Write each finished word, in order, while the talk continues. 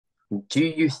Do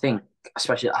you think,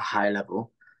 especially at a high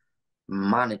level,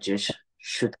 managers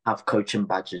should have coaching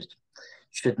badges?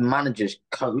 Should managers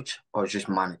coach or just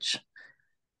manage?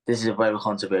 This is a very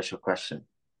controversial question.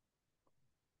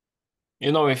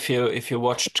 You know, if you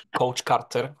watched Coach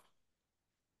Carter,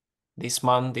 this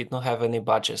man did not have any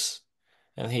badges,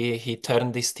 and he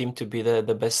turned this team to be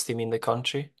the best team in the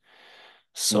country.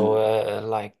 So, Mm,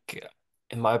 like,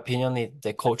 in my opinion,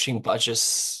 the coaching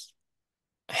badges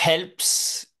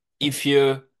helps if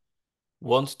you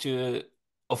want to,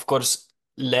 of course,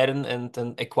 learn and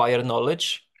acquire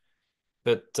knowledge.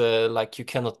 But like, you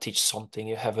cannot teach something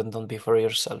you haven't done before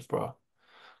yourself, bro.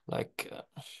 Like,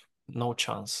 no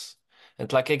chance.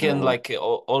 And like again, mm, like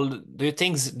all do you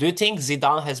think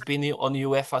Zidane has been on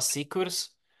UEFA C course?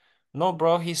 No,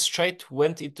 bro. He straight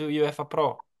went into UEFA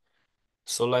Pro.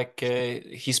 So like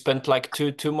he spent like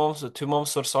two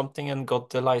months or something and got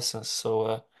the license.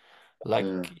 So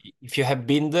like mm, if you have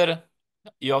been there,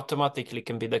 you automatically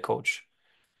can be the coach.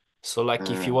 So like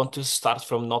if you mm, want to start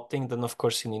from nothing, then of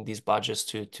course you need these badges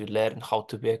to learn how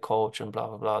to be a coach and blah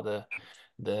blah blah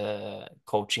the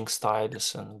coaching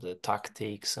styles and the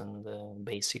tactics and the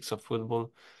basics of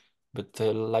football. But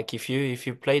like if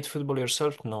you played football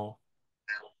yourself, no,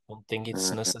 I don't think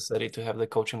it's mm, necessary to have the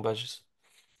coaching badges.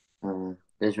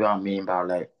 This is what I mean by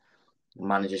like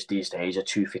managers these days are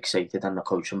too fixated on the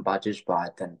coaching badges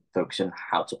rather than focusing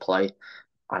how to play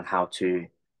and how to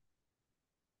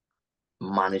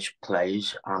manage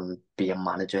plays and be a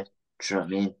manager. Do you know what I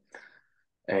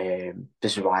mean?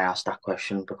 This is why I asked that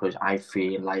question because I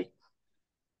feel like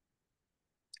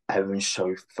everyone's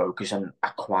so focused on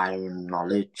acquiring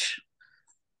knowledge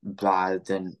rather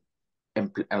than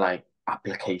like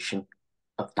application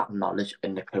of that knowledge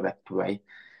in the correct way.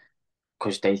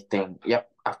 Because they think,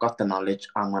 yep, I've got the knowledge.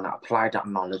 I'm going to apply that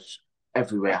knowledge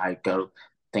everywhere I go,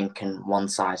 thinking one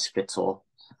size fits all.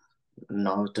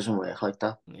 No, it doesn't work like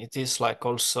that. It is like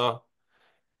also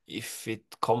if it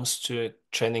comes to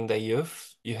training the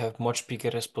youth, you have much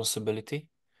bigger responsibility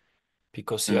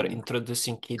because you are Mm,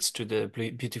 introducing kids to the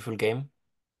beautiful game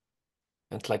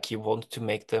and like you want to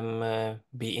make them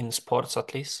be in sports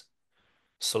at least.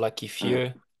 So like if mm,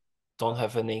 you don't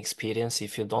have any experience,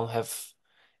 if you don't have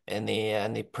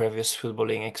any previous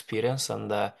footballing experience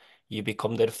and you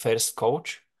become their first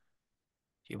coach,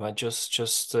 you might just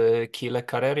kill a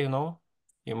career, you know.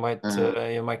 mm,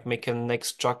 You might make a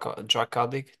next drug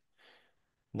addict,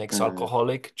 next mm,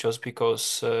 alcoholic, just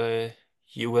because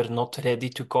you were not ready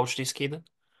to coach this kid.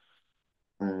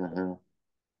 mm.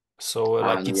 So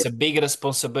like And it's yeah, a big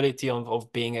responsibility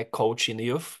of being a coach in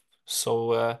youth.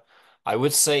 So I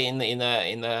would say in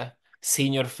a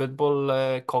senior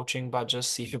football coaching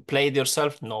badges, if you played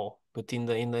yourself, no. But in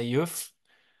the youth,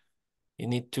 you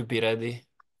need to be ready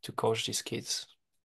to coach these kids.